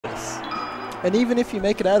And even if you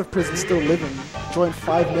make it out of prison still living, join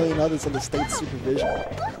 5 million others under state supervision.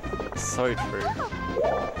 So true.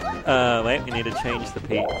 Wait, we need to change the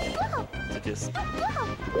peach to just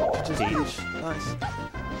peach. Nice.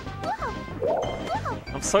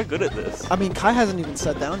 I'm so good at this. I mean, Kai hasn't even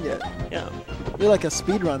sat down yet. Yeah. You're like a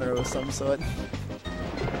speedrunner or some sort.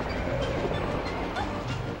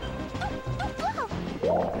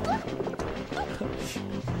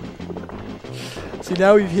 See,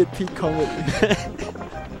 now we've hit peak comedy.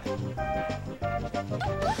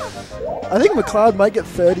 I think McCloud might get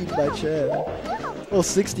 30'd by chair. Or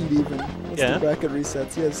 60'd even. Once the bracket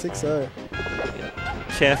resets. Yeah, 6-0. Yeah.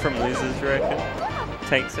 Chair from losers, you reckon?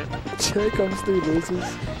 Takes it. Chair comes through losers.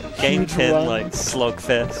 Game Huge 10, run. like,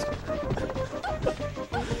 slogfest.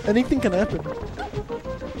 Anything can happen.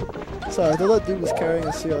 Sorry, I thought that dude was carrying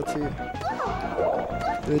a CRT.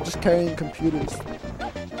 They're just carrying computers.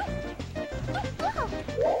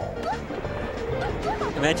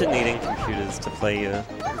 Imagine needing computers to play a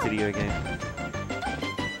video game.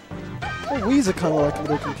 Well, Wii's are kind of like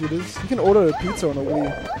little computers. You can order a pizza on a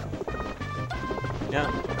Wii.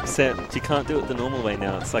 Yeah, except you can't do it the normal way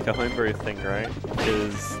now. It's like a homebrew thing, right?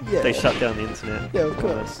 Because they shut down the internet. Yeah, of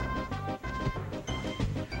course.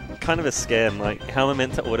 Kind of a scam, like, how am I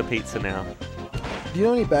meant to order pizza now? Do you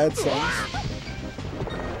know any bad songs?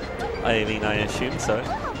 I mean, I assume so.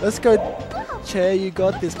 Let's go, Chair, you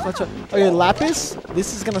got this. Clutch up. Okay, Lapis,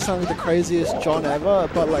 this is gonna sound like the craziest John ever,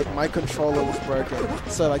 but like my controller was broken.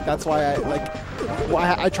 So like that's why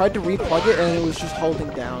I tried to replug it and it was just holding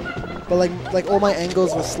down. But like all my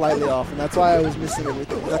angles were slightly off and that's why I was missing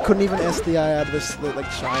everything. I couldn't even SDI out of this like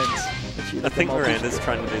shines. I think Miranda's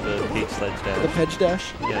trying to do the peach ledge dash. The pedge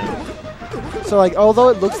dash? Yeah. So like, although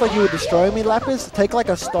it looks like you would destroy me, Lapis, take like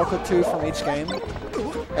a stock or 2 from each game.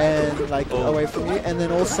 And like away from you, and then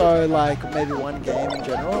also like maybe 1 game in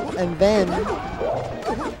general, and then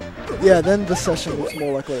then the session looks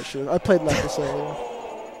more like what it should. I played Lapis earlier.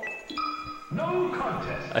 No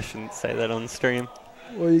contest. I shouldn't say that on stream.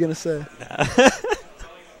 What are you gonna say? Nah.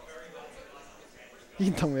 You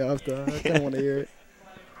can tell me after. I don't want to hear it.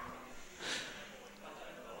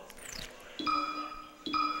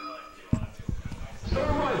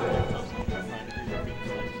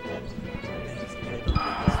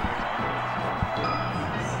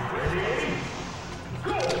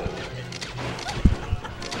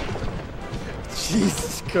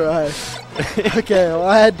 Jesus Christ. Okay, well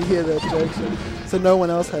I had to hear that joke, so no one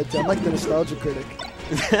else had to. I'm like the nostalgia critic.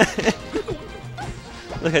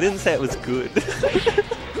 Look, I didn't say it was good.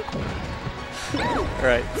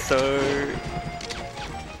 Alright, so...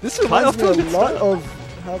 This reminds me a lot of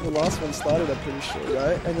how the last one started, I'm pretty sure,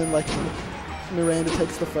 right? And then like Miranda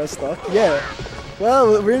takes the first stock. Yeah.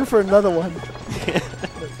 Well, we're in for another one.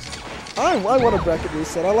 I want a bracket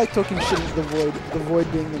reset. I like talking shit into the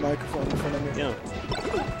void being the microphone in front of me. Yeah.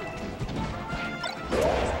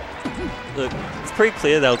 Look, it's pretty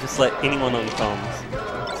clear they'll just let anyone on comms.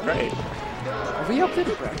 It's great. Have we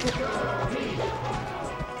updated bracket?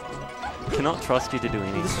 Cannot trust you to do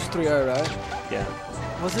anything. This is 3-0, right? Yeah.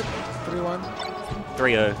 Was it 3-1?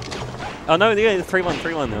 3-0. Oh no, yeah, 3-1,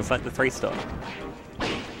 3-1. It was like the 3-stop.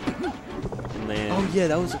 And then... Oh yeah,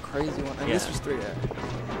 that was a crazy one. And Yeah. this was 3-0.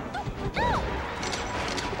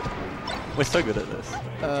 We're so good at this.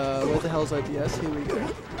 Where the hell's OBS? Here we go.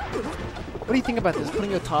 What do you think about this?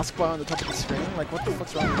 Putting your taskbar on the top of the screen? Like, what the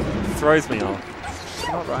fuck's wrong with it? Throws me off. It's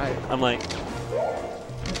not right. I'm like...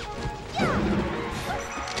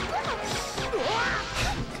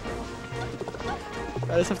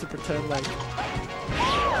 I just have to pretend like...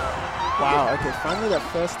 Wow, okay, finally that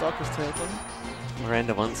first stock was taken.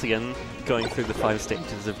 Miranda once again going through the 5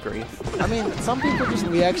 stages of grief. I mean, some people just...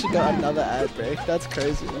 We actually got another ad break. That's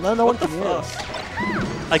crazy. No one can hear us.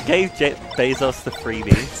 I gave Jeff Bezos the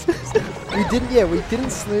freebies. We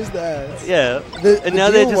didn't snooze the ads. Yeah. The And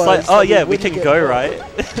now they're deal just like, was oh that yeah, we wouldn't can get go, bought. right?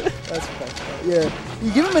 That's fucked up. Yeah.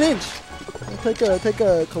 You give him an inch. Take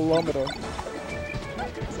a kilometer.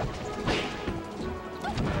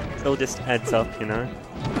 It all just adds up, you know?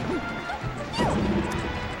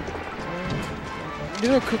 You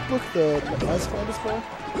know Cookbook, the Ice Fighters player?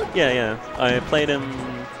 Yeah. I played him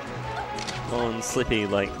on Slippy,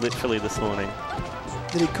 like, literally this morning.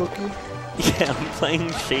 Did he cook you? Yeah, I'm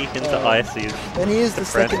playing Sheik into Ices. And he is the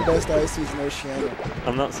second best Ices in Oceania.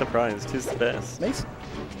 I'm not surprised. Who's the best? Mason?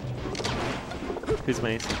 Who's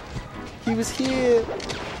Mason? He was here.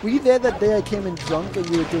 Were you there that day I came in drunk and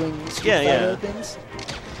you were doing Street Fighter things?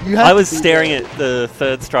 I was staring at the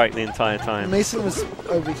third strike the entire time. Mason was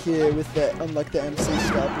over here with the on like the MC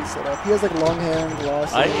scalpel set up. He has like long hair and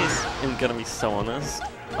glasses. I am gonna be so honest.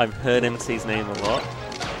 I've heard MC's name a lot,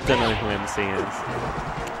 Don't know who MC is.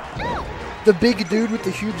 The big dude with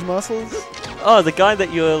the huge muscles. Oh, the guy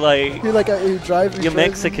that you're like... Who drives... You're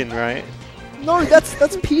Mexican, right? No, that's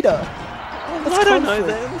Peter. That's I don't know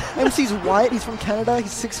conflict. them. MC's white, he's from Canada,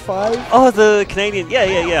 he's 6'5". Oh, the Canadian. Yeah,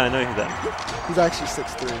 I know who that. He's actually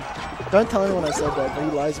 6'3". Don't tell anyone I said that, but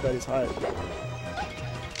he lies about his height.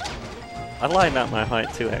 I lie about my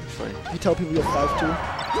height too, actually. You tell people you're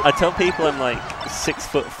 5'2"? I tell people I'm like 6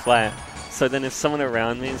 foot flat. So then if someone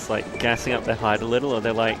around me is like gassing up their height a little, or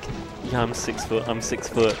they're like, yeah, I'm 6 foot, and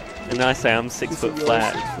then I say I'm 6 foot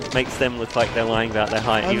flat, makes them look like they're lying about their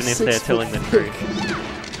height, even if they're telling the truth.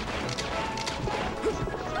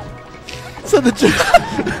 So the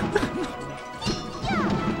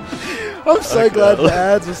I'm so glad the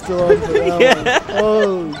ads are still on for that one.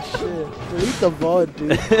 Oh shit. Delete the VOD,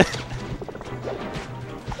 dude.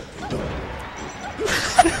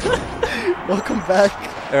 Welcome back.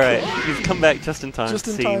 Alright, you've come back just in time Just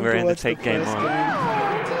to in see time Miranda to take game first on.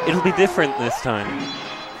 game. It'll be different this time.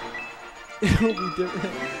 It'll be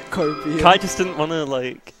different. Copium. Kai just didn't want to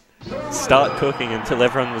like start cooking until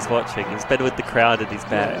everyone was watching. He's better with the crowd at his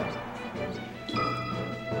back.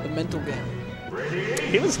 The mental game.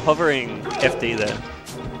 He was hovering FD there.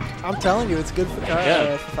 I'm telling you, it's good for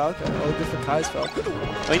Kai, for Falco, or good for Kai's Falco.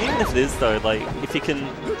 I mean, even if it is though, like, if you can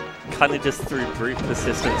kind of just through brute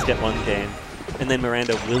persistence get one game, and then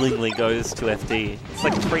Miranda willingly goes to FD, it's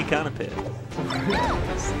like a free counter pit.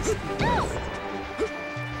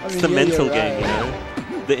 It's the mental game, you know?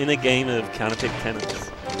 The inner game of counterpick tennis.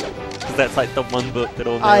 Because that's like the one book that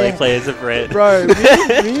all melee players have read. Bro, me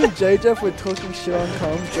and JJF were talking shit on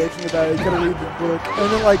comms, joking about it, you gotta read the book.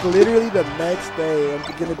 And then like literally the next day, I'm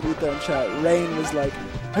beginning to beat down chat, Rain was like,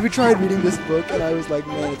 have you tried reading this book? And I was like,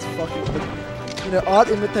 man, it's fucking... You know, art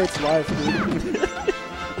imitates life, dude.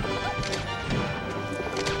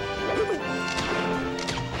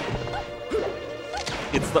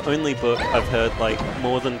 It's the only book I've heard like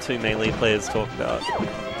more than 2 melee players talk about.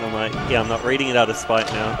 And I'm like, yeah, I'm not reading it out of spite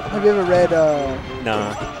now. Have you ever read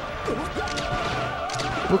Nah.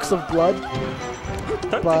 Books of Blood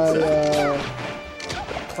Don't by think so.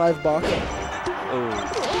 Clive Barker? Oh.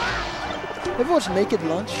 Have you watched Naked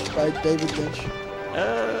Lunch by David Lynch?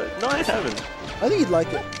 No, I haven't. I think you'd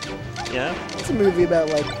like it. Yeah? It's a movie about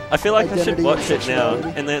like I feel like I should identity watch and it now.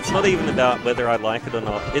 sexuality. And it's not even about whether I like it or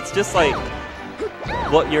not. It's just like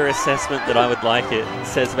what your assessment that I would like it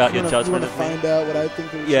says about your judgment of me. me. Find out what I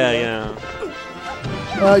think. Yeah.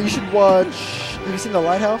 You should watch. Have you seen The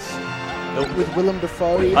Lighthouse? Nope. With Willem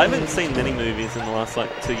Dafoe. I haven't seen many movies in the last like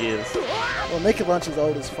 2 years. Well, Naked Lunch is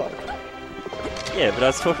old as fuck. Yeah, but I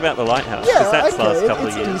was talking about The Lighthouse. Yeah, because that's the last okay, couple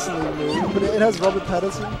it's of years. decently movie, but it has Robert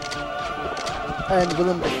Pattinson and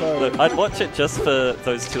Willem Dafoe. Look, I'd watch it just for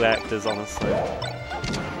those 2 actors, honestly.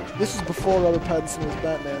 This was before Robert Pattinson was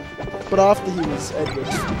Batman, but after he was Edward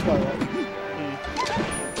from Twilight.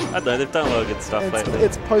 I don't know, they've done a lot of good stuff lately.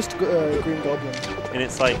 It's post Green Goblin. And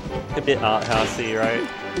it's like a bit art housey, right?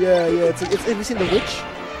 Yeah. Have you seen The Witch?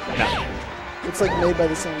 No. It's like made by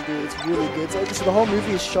the same dude. It's really good. So the whole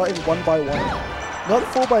movie is shot in 1:1, not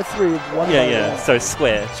 4:3. 1:1. Yeah. So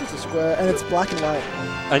square. It's just a square, and it's black and white.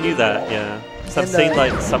 I knew that. Yeah. So I've And, seen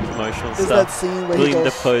like some promotional There's stuff. that scene where William he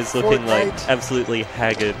goes, Dafoe's looking like Fortnite. absolutely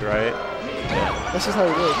haggard, right? That's just how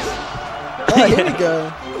it works. Oh, here we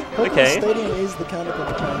go. Okay. Stadium is the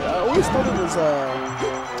counterpunch plan. I always thought it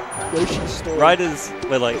was Yoshi's story. Writers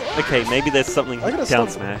were like, okay, maybe there's something I gotta down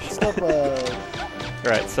stop, smash. Stop,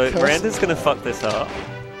 Right, so Cursing. Miranda's gonna fuck this up.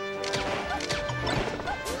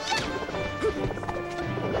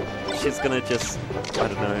 She's gonna just, I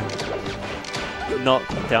don't know, not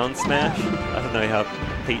down smash. I don't know how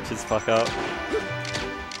Peaches fuck up.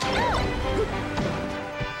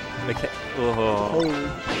 Okay. Oh.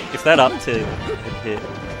 If that up to hit.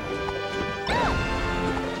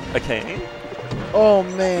 Okay. Oh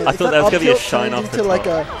man. I if thought that was up gonna be a tilt shine turned off the into like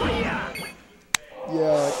top.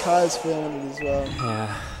 Yeah, Kai's feeling it as well.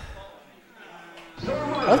 Yeah.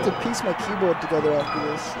 I have to piece my keyboard together after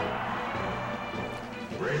this.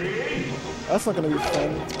 That's not gonna be fun.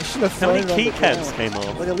 I should have How thrown many it on the keycaps ground. came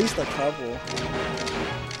off? Like at least a couple.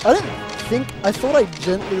 I thought I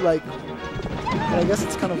gently like, but I guess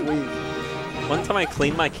it's kind of weak. One time I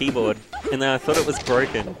cleaned my keyboard, and then I thought it was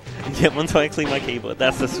broken. Yeah, one time I cleaned my keyboard.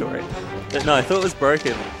 That's the story. But no, I thought it was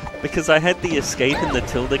broken because I had the escape and the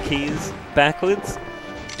tilde keys backwards,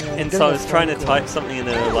 and so I was trying to type something in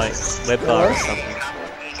a like web bar or something.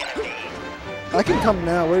 I can come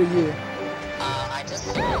now. Where are you? I just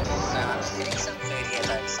was getting some food here,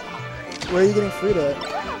 but I'm hungry. Where are you getting food at?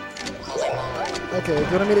 Holy moly. Okay, do you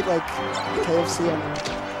want to meet at like KFC on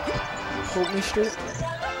Pulteney Street?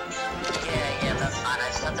 Yeah, that's fine. I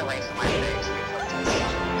just have to away from my food to do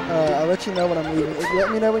contest. I'll let you know when I'm leaving.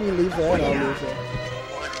 Let me know when you leave there and I'll leave there.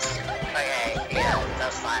 Okay, yeah,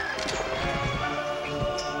 that's fine.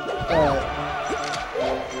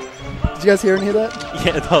 Did you guys hear any of that?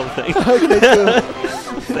 Yeah, the whole thing. Okay,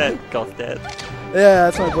 cool. That goth dad. Yeah,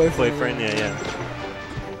 that's my boyfriend. Boyfriend,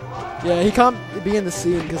 yeah. Yeah, he can't be in the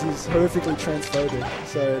scene because he's horrifically transphobic,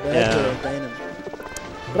 so they have to ban him.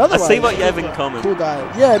 But I otherwise, see what you have in common. cool guy.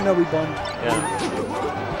 Yeah, no, we bond. Yeah.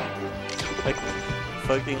 Like,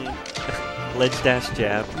 fucking ledge dash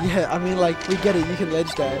jab. Yeah, I mean, like, we get it, you can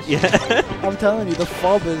ledge dash. Yeah. I'm telling you, the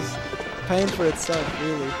fob is paying for itself,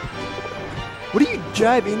 really. What do you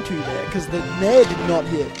jab into there? Because the nair did not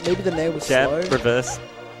hit. Maybe the nair was Jab, slow. reverse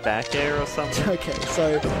back air or something. Okay, so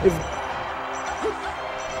if...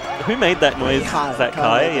 Who made that noise? Kai, Is that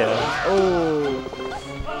Kai? Yeah. Oh,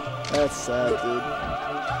 that's sad,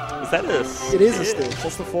 dude. Is that a stitch? It is a stitch.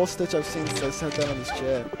 That's the fourth stitch I've seen since I sat down on this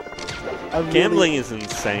chair. Gambling is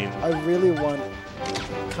insane. I really want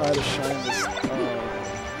Kai to shine this.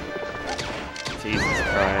 Jesus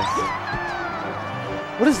Christ.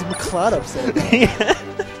 What is McCloud upset about? Yeah.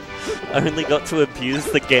 I only got to abuse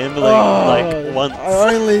the gambling like once.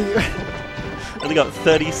 I only got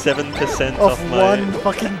 37% off off my... one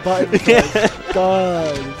fucking button. Yeah.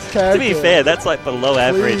 God, To be fair, that's like below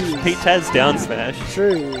average. Please. Peach has down smash.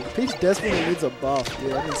 True. Peach desperately needs a buff,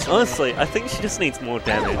 dude. Honestly, I think she just needs more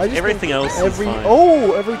damage. I just Everything think else is fine.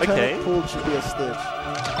 Oh, every turn Okay. pulled should be a stitch.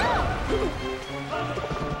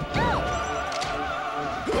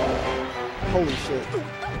 Holy shit.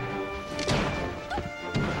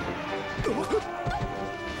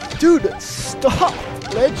 Dude, stop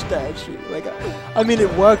ledge dashing. Like, I mean,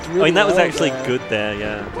 it worked really well. I mean, that was actually there. good there,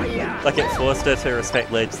 yeah. Like, it forced her to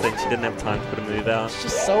respect ledge, then she didn't have time to put a move out. It's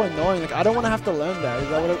just so annoying. Like, I don't want to have to learn that. Is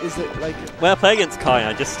that what it, is it like? When I play against Kai,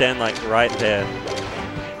 I just stand, like, right there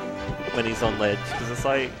when he's on ledge. Because it's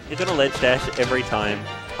like, you're going to ledge dash every time.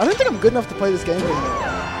 I don't think I'm good enough to play this game anymore.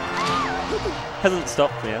 Hasn't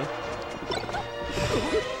stopped me, huh?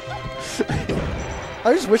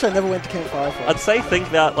 I just wish I never went to Camp Firefly. I'd say think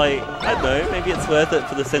about, like, I don't know, maybe it's worth it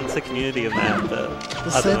for the sensor community and that, but... The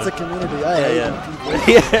sensor community. I hate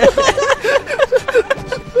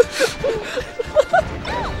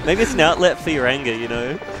people. Maybe it's an outlet for your anger, you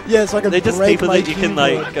know? Yeah, so I can They're just break people my that you can,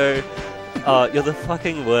 keyboard. like, go, oh, you're the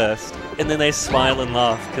fucking worst. And then they smile and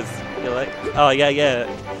laugh, because you're like, oh, yeah.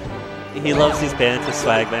 He loves his banter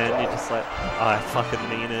swag, man. You're just like, oh, I fucking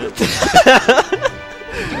mean it.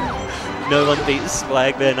 No one beats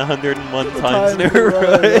Swagman 101 times in a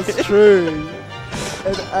row. That's true.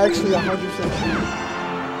 And actually 100%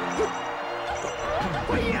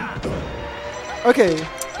 true.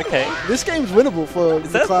 Okay, this game's winnable for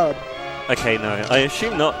McCloud. Okay, no. I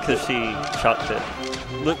assume not because she chucked it.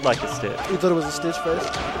 Looked like a stitch. You thought it was a stitch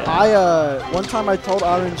first? Yeah. One time I told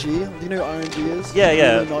RNG, do you know who RNG is?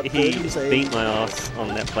 Yeah, Really he beat my ass on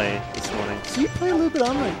that play this morning. So you play a little bit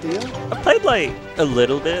unranked, do you? I played like a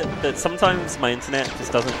little bit, but sometimes my internet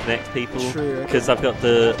just doesn't connect people. True, Because I've got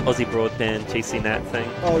the Aussie Broadband GC NAT thing.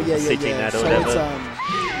 Oh, yeah. CG-NAT or So whatever.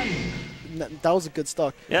 that was a good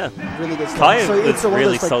stock. Yeah. Really good stock. Kai So it's was one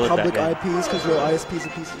really of those solid like, that public game. IPs because your ISP's a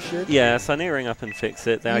piece of shit? Yeah, so I need to ring up and fix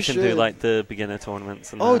it. Then You I can do should. like the beginner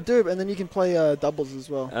tournaments and Oh, that. dude, and then you can play doubles as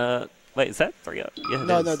well. Wait, is that 3-0? Yeah,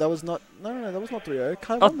 No, that was not. No, that was not 3-0.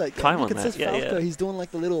 Kai Oh, won that game. Kai Look, won it says that. Yeah, Falco. yeah. He's doing like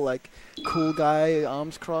the little like cool guy,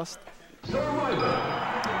 arms crossed.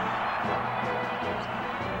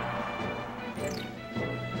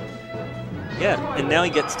 Yeah, and now he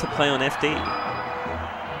gets to play on FD.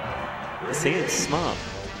 See, it's smart.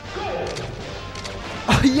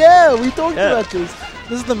 Oh yeah, we talked about this.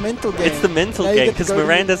 This is the mental game. It's the mental Now you game get to because go to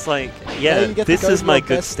Miranda's like, now yeah, you get to this go is to my your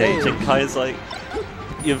good best stage, stage. and Kai's like,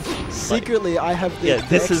 you've Secretly, I have the. Yeah,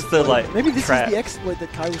 this is the, exploit. like, Maybe this trap. is the exploit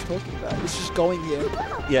that Kai was talking about. It's just going here.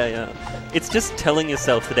 yeah. It's just telling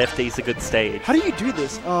yourself that FD's a good stage. How do you do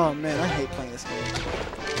this? Oh man, I hate playing this game.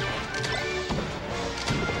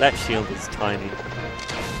 That shield is tiny.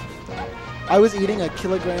 I was eating a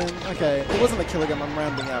kilogram. Okay, it wasn't a kilogram. I'm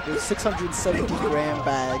rounding up. It was 670 gram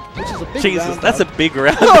bag, which is a big. Jesus, round that's a up. big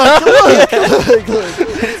round. Look.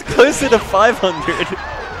 It's closer to 500.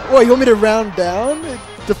 What, you want me to round down? It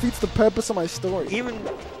defeats the purpose of my story. Even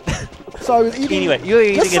So I was eating. anyway, you're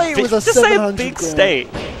eating let's say a it big. was a Just say a 700 big gram. steak.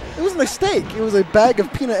 It wasn't a steak. It was a bag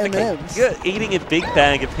of peanut M&Ms. You're eating a big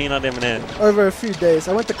bag of peanut M&M. Over a few days,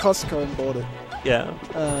 I went to Costco and bought it. Yeah.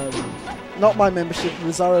 Not my membership.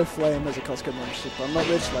 Rosario Flame has a Costco membership. I'm not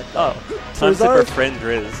rich like that. Oh, time to befriend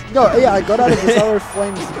Riz. No, yeah, I got out of Rosario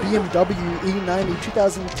Flame's BMW E90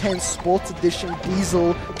 2010 Sports Edition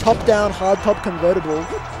diesel top-down hardtop convertible.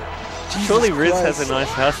 Jesus Surely Riz Christ. has a nice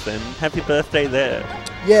house then. Happy birthday there.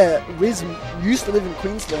 Yeah, Riz used to live in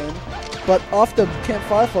Queensland, but after Camp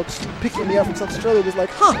Firefox picking me up from South Australia, was like,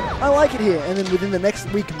 huh, I like it here. And then within the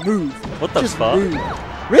next week, moved. What the Just fuck? moved.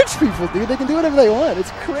 Rich people, dude, they can do whatever they want.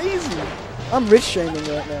 It's crazy. I'm rich shaming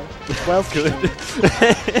right now. Wealth Good.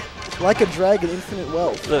 shaming. Like a dragon, infinite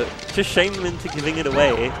wealth. Look, just shame them into giving it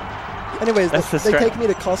away. Anyways, That's the they strat- take me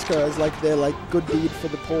to Costco as like their like good deed for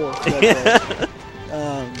the poor.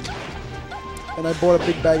 And I bought a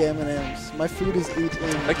big bag of M&Ms. My food is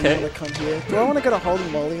eaten. Okay. Do you want to come here? Do I want to go to Holy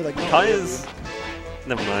Moly? Like, not Kaya's...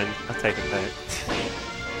 Never mind, I'll take it back. really?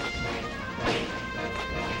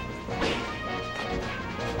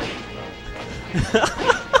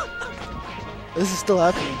 This is still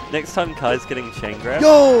happening. Next time Kai's getting chain grabbed,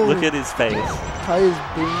 Yo! look at his face. Kai is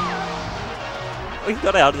boom. Oh, he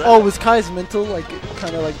got out of that. Oh, was Kai's mental like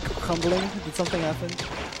kind of like crumbling? Did something happen?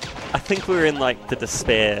 I think we're in like the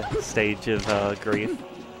despair stage of grief.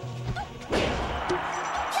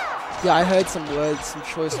 Yeah, I heard some words, some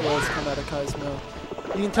choice words come out of Kai's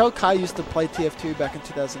mouth. You can tell Kai used to play TF2 back in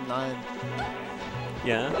 2009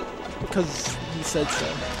 Yeah? because he said so.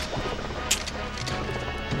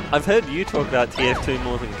 I've heard you talk about TF2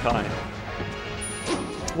 more than Kai.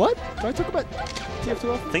 What? Do I talk about TF2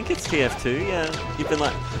 I often? think it's TF2, yeah. You've been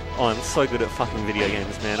like, oh, I'm so good at fucking video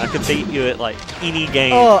games, man. I could beat you at like any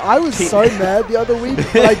game. Oh, I was so mad the other week,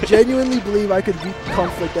 but I genuinely believe I could beat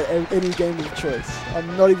Conflict at any game of choice.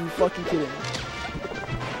 I'm not even fucking kidding.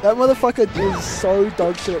 That motherfucker is so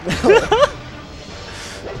dog shit now.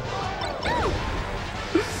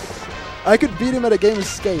 I could beat him at a game of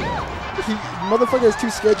skate. Motherfucker is too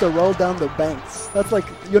scared to roll down the banks. That's like,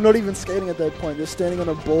 you're not even skating at that point. You're standing on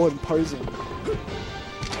a board and posing.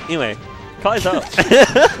 Anyway, Kai's up.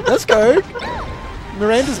 Let's go.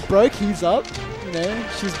 Miranda's broke, he's up. You know,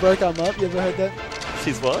 she's broke, I'm up. You ever heard that?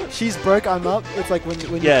 She's what? She's broke, I'm up. It's like when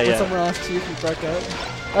Yeah. someone asks you if you broke up.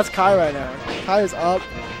 That's Kai right now. Kai is up.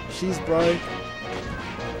 She's broke.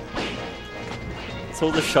 It's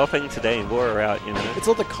all the shopping today wore her out, you know. It's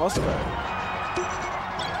all the Costco.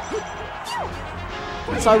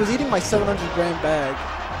 So I was eating my 700 gram bag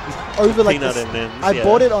over like Peanut this. M&Ms, I yeah.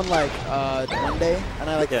 bought it on like Monday, and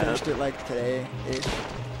I like Yeah. finished it like today-ish.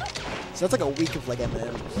 So that's like a week of like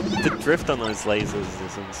M&Ms. The drift on those lasers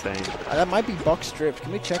is insane. That might be box drift.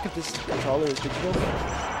 Can we check if this controller is digital?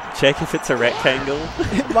 Check if it's a rectangle.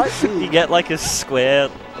 It might be. You get like a square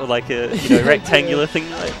or like a rectangular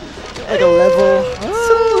thing. Like Like a level. it's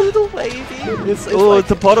a little wavy. It's Oh, like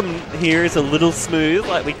the bottom here is a little smooth.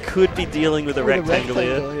 Like we could be dealing with a with rectangle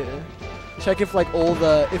here. yeah. Check if like all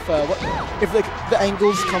the if like the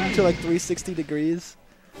angles come to like 360 degrees.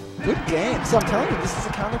 Good game. So I'm telling you, this is a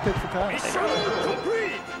counter pick for Kai.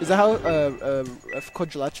 Is that how a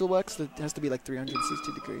quadrilateral works? It has to be like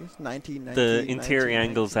 360 degrees. 90, 90. The interior 90,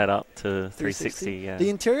 angles 90. add up to 360. Yeah. The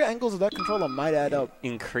interior angles of that controller might add up.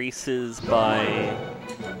 Increases by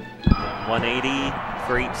 180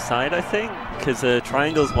 for each side, I think, because a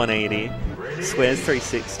triangle's 180, square's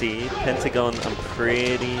 360, pentagon I'm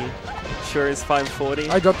pretty sure is 540.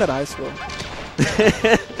 I dropped out of high school.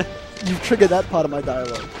 You've triggered that part of my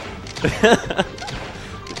dialogue.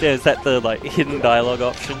 Yeah, is that the like hidden dialogue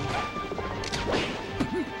option?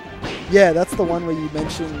 Yeah, that's the one where you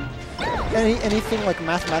mention anything like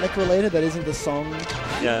mathematic related that isn't the song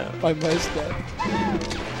Yeah. by most Def.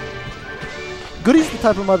 Goody's the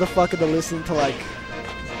type of motherfucker to listen to like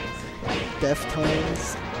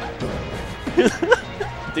Deftones.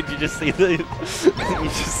 Did you just see the? Did you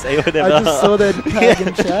just say whatever? I just saw that tag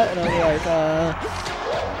in chat and I'm like,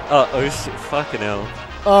 Oh shit! Fucking hell.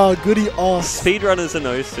 oh, Goody ass. Speedrunners and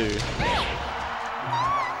Osu.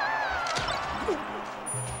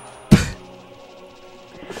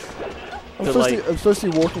 I'm supposed to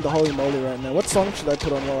be walking to Holy Moly right now. What song should I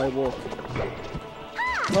put on while I walk?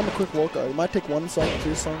 I'm a quick walker. It might take one song,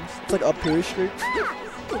 2 songs. It's like up Peary Street.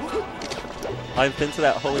 I've been to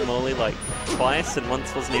that Holy Moly like twice, and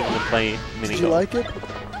once wasn't even to play mini Did you like it?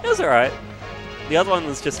 It was alright. The other one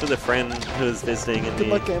was just with a friend who was visiting, and Good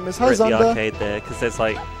luck, gamers. we're Hi, at the Zonda. arcade there because there's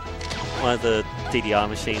like one of the DDR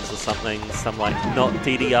machines or something, some like not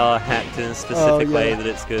DDR hacked in a specific yeah. way that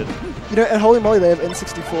it's good. You know, at Holy Moly they have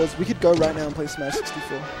N64s. We could go right now and play Smash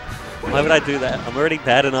 64. Why would I do that? I'm already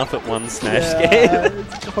bad enough at one Smash Yeah, game.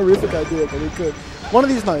 it's a horrific idea, but we could. One of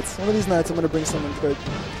these nights I'm going to bring someone good.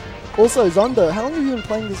 Also, Zonda, how long have you been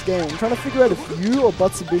playing this game? I'm trying to figure out if you or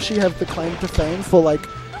Butsubishi have the claim to fame for, like,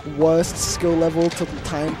 worst skill level to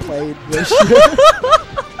time played ratio.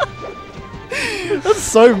 That's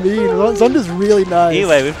so mean. Zonda's really nice.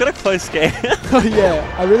 Anyway, we've got a close game. Oh,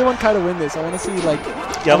 yeah, I really want Kai to win this. I want to see, like,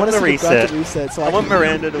 Yeah, I want want the to see the bracket reset. reset. So I want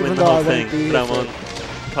Miranda to win even the though I whole won't thing, be but I here for want it.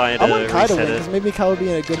 Kai I want to Kai to win reset because it. maybe Kai will be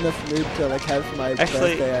in a good enough mood to like have my Actually,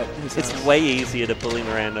 birthday at his it's house. way easier to bully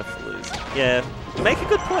Miranda for losing. Yeah, make a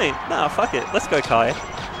good point. Nah, fuck it. Let's go, Kai.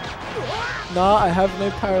 Nah, I have no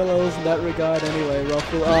parallels in that regard anyway,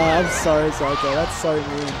 Ruffle. Oh, I'm sorry, Zarko. That's so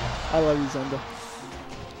mean. I love you, Zonda.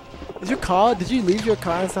 Is your car, did you leave your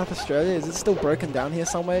car in South Australia? Is it still broken down here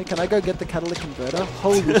somewhere? Can I go get the catalytic converter?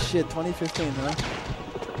 Holy shit, 2015, huh?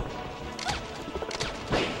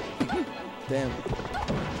 Damn.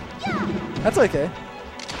 That's okay.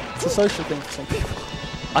 It's a social thing for some people.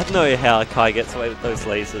 I don't know how Kai gets away with those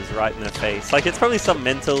lasers right in her face. Like, it's probably some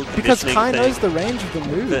mental Because conditioning Kai thing. knows the range of the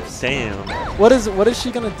moves. But damn. What is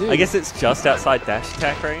she gonna do? I guess it's just outside dash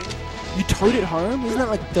attack range. You towed it home? Isn't that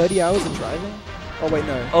like 30 hours of driving? Oh wait,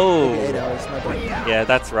 no. Oh. Maybe 8 hours. My bad. Yeah,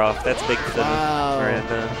 that's rough. That's big for Wow.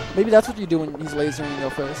 Miranda. Maybe that's what you do when he's lasering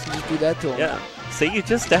your face. You just do that to him. Yeah. See, you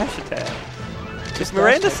just dash attack. If Just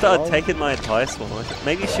Miranda dash attack, started lol. taking my advice more,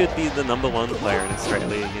 maybe she'd be the #1 player in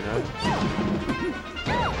Australia, you know?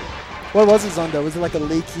 What was his Zonda? Was it like a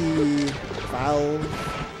leaky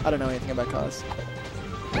valve? I don't know anything about cars.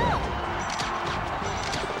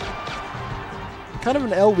 Kind of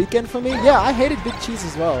an L weekend for me. Yeah, I hated Big Cheese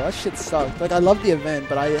as well. That shit sucked. Like, I loved the event,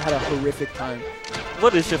 but I had a horrific time.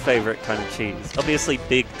 What is your favorite kind of cheese? Obviously,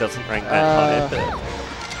 big doesn't rank that high,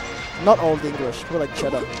 but Not Old English, probably like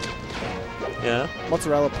cheddar. yeah.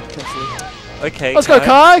 Mozzarella, potentially. Okay. Let's go,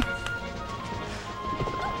 Kai!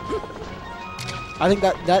 I think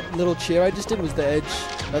that little cheer I just did was the edge.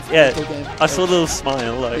 That's the Yeah, mental game. I saw a Edge. little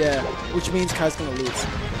smile. Like, Yeah, which means Kai's gonna lose.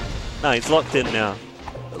 no, he's locked in now.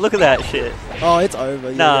 Look at that shit. Oh, it's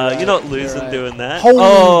over. Nah, right. you're not You're losing right. doing that. Holy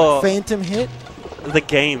Oh, phantom hit. the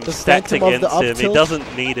game The stacked phantom of the against him. up He tilt.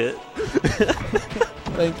 doesn't need it.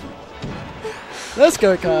 Thank you. Let's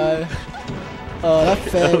go, Kai. Oh, that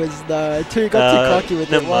fair was too got too cocky with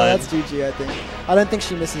it. never Well, mind. that's GG, I think. I don't think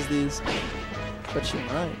she misses these, but she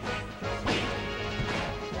might.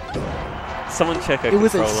 Someone check her It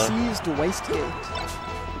was a controller. seized wastegate.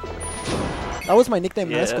 That was my nickname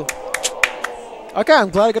in high Yeah. school. Okay, I'm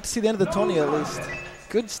glad I got to see the end of the tourney at least.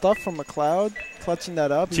 Good stuff from McCloud, clutching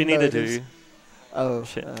that up. Do you even need though to it is- do? Oh,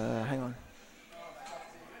 Shit. hang on.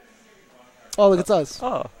 Oh, look, it's us.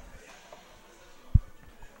 Oh,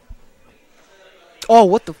 Oh,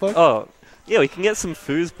 what the fuck? oh, yeah. We can get some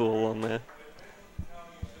foosball on there.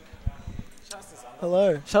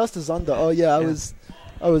 Hello. Shout out to Zonda. Oh yeah, Yeah.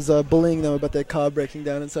 I was bullying them about their car breaking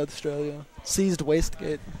down in South Australia. Seized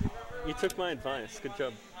wastegate. You took my advice. Good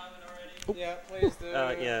job. Yeah, please do.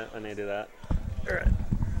 Yeah, I needed that. All right.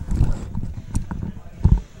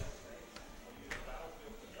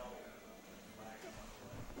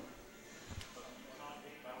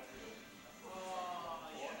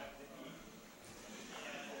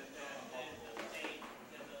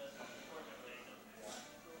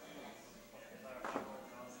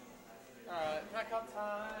 Alright, backup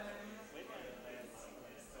time.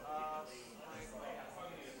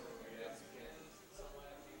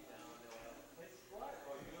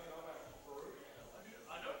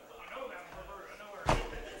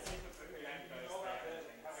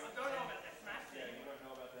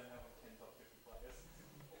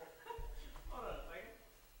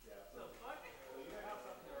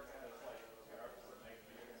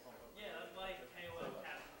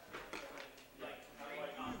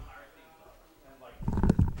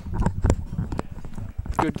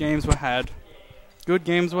 Good games were had. Good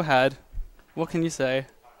games were had. What can you say?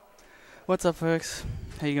 What's up, folks?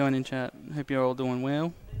 How you going in chat? Hope you're all doing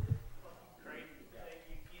well.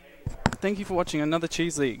 Thank you for watching another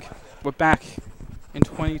Cheese League. We're back in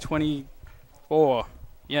 2024.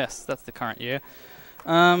 Yes, that's the current year.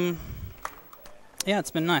 Yeah,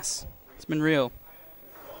 it's been nice. It's been real.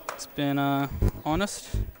 It's been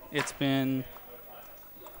honest. It's been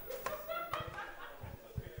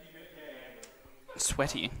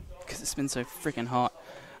sweaty because it's been so freaking hot.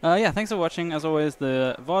 Yeah, thanks for watching. As always,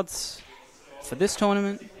 the VODs for this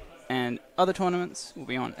tournament and other tournaments will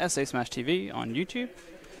be on SA Smash TV on YouTube.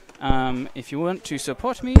 If you want to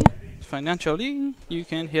support me financially, you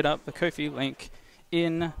can hit up the Ko-fi link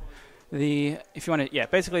in the. If you want to, yeah,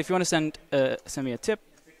 basically, if you want to send me a tip,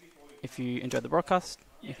 if you enjoyed the broadcast,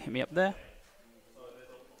 you can hit me up there.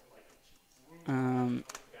 And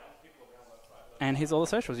here's all the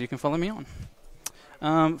socials you can follow me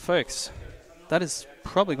on. Folks, that is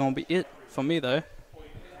probably going to be it for me, though.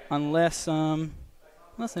 Unless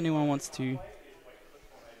anyone wants to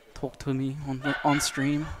talk to me on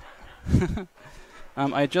stream.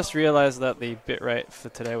 I just realized that the bitrate for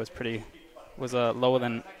today was lower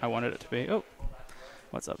than I wanted it to be. Oh,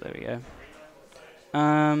 what's up? There we go.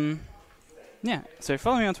 Yeah, so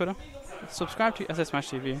follow me on Twitter. Subscribe to SS Smash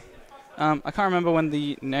TV. I can't remember when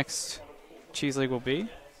the next Cheese League will be,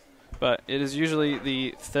 but it is usually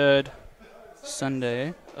the third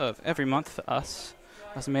Sunday of every month for us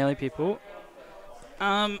Melee people.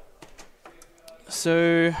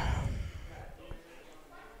 So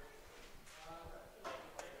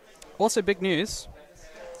also big news.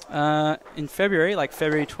 In February, like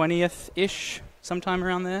February 20th-ish, sometime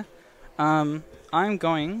around there, I'm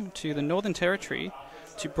going to the Northern Territory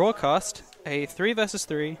to broadcast a 3 vs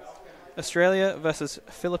 3 Australia versus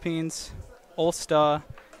Philippines All-Star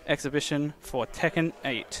exhibition for Tekken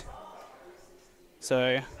 8.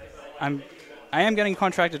 So I am getting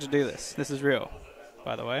contracted to do this. This is real,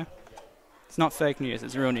 by the way. It's not fake news,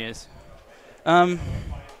 it's real news. So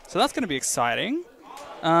that's going to be exciting.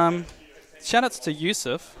 Shoutouts to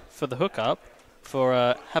Yusuf for the hookup,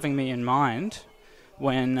 for having me in mind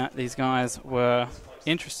when these guys were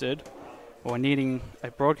interested, or needing a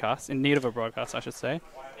broadcast, in need of a broadcast, I should say,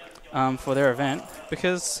 for their event,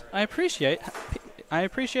 because I appreciate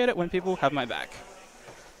it when people have my back.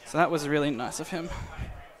 So that was really nice of him.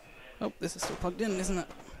 Oh, this is still plugged in, isn't it?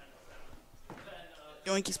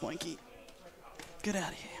 Yoinky spoinky. Get out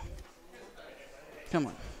of here.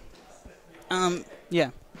 Come on. Yeah.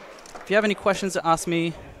 If you have any questions to ask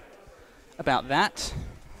me about that,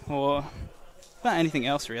 or about anything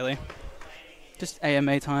else, really, just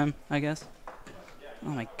AMA time, I guess. Oh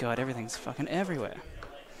my god, everything's fucking everywhere.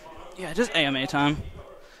 Yeah, just AMA time,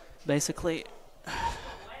 basically.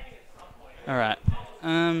 Alright.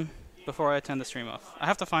 Before I turn the stream off, I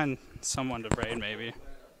have to find someone to raid, maybe. I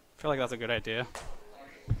feel like that's a good idea.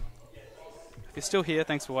 If you're still here,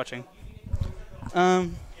 thanks for watching.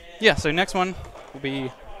 Yeah, so next one will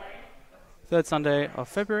be third Sunday of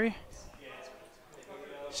February.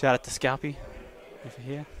 Shout out to Scalpy, if you're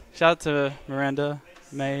here. Shout out to Miranda,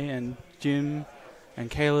 May, and Jim, and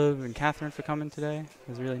Caleb, and Catherine for coming today. It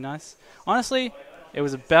was really nice. Honestly, it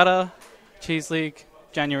was a better Cheese League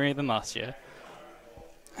January than last year.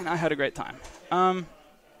 And I had a great time.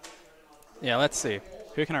 Yeah, let's see.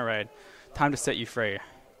 Who can I raid? Time to set you free.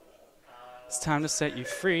 It's time to set you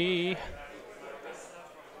free.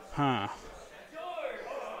 Huh.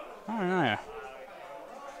 I don't know.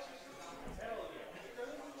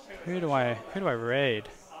 Who do I raid?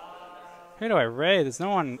 Who do I raid? There's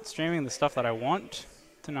no one streaming the stuff that I want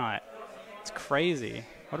tonight. It's crazy.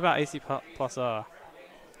 What about AC plus R?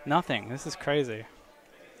 Nothing. This is crazy.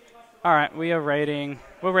 Alright, we're raiding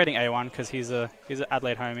A1 because he's an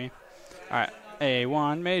Adelaide homie. Alright,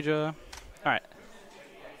 A1 major. Alright.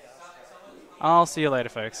 I'll see you later,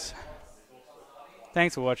 folks.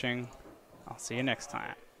 Thanks for watching. I'll see you next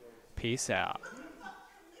time. Peace out.